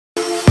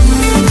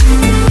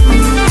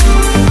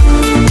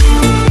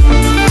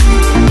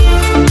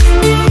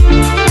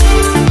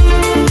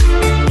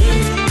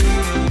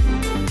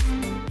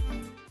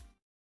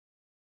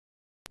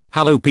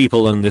Hello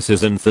people, and this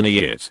is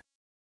Anthony.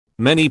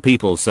 Many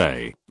people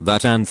say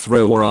that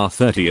Anthro or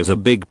R30 is a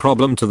big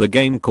problem to the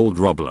game called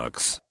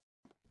Roblox.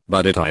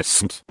 But it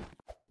isn't.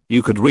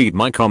 You could read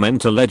my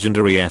comment to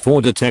legendary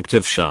F4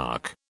 Detective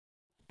Shark.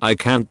 I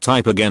can't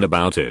type again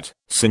about it,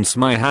 since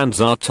my hands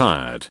are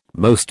tired.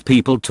 Most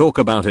people talk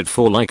about it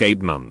for like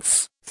 8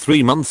 months.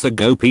 3 months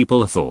ago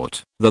people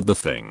thought that the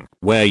thing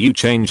where you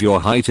change your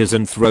height is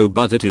Anthro,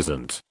 but it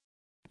isn't.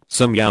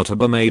 Some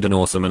YouTuber made an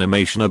awesome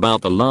animation about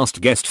the last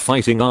guest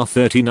fighting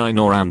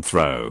R39 or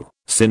Anthro.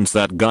 Since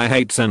that guy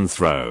hates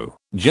Anthro,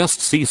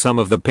 just see some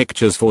of the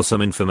pictures for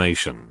some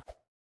information.